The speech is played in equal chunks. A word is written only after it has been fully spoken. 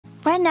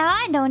Right now,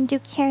 I don't do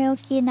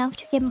karaoke enough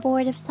to get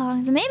bored of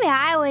songs. Maybe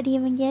I would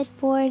even get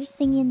bored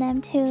singing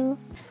them too.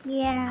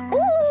 Yeah.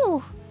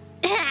 Ooh!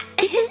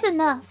 This is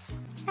enough.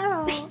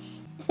 Hello.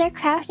 Is there a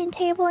crafting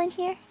table in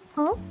here?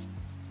 Oh?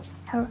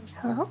 Hello?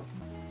 Hello?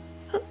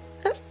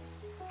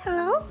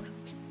 Hello?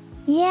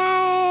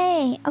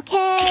 Yay!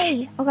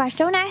 Okay. Oh gosh,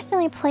 don't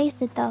accidentally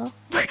place it though.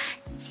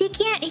 She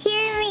can't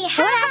hear me.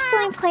 Don't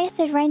accidentally place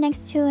it right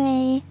next to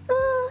a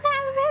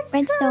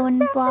redstone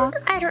block.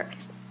 I don't...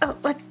 Oh,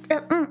 what?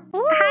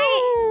 Hi.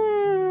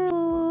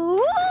 Ooh,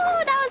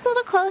 that was a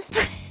little close.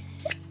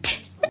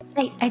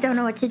 I don't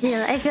know what to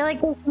do. I feel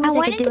like there's so I much I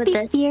wanted could do to with be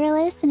this.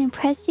 fearless and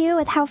impress you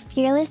with how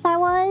fearless I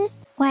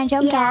was when I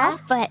jumped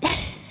off, but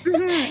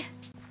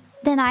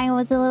then I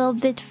was a little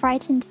bit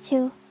frightened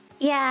too.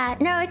 Yeah,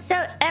 no, it's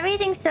so...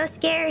 Everything's so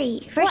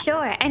scary. For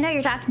sure. I know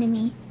you're talking to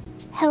me.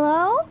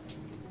 Hello?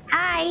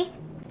 Hi.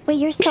 Wait,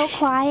 you're so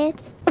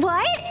quiet.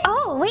 What?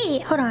 Oh,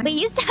 wait. Hold on. Wait,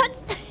 you sound...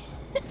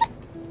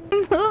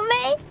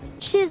 Mumei?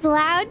 She's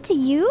loud to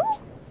you?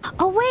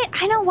 Oh, wait.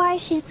 I know why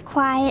she's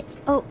quiet.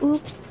 Oh,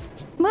 oops.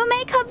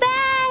 Mumei, come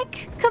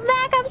back! Come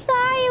back, I'm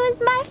sorry. It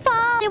was my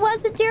fault. It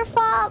wasn't your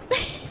fault.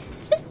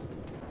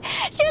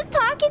 She was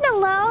talking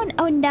alone.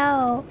 Oh,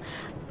 no.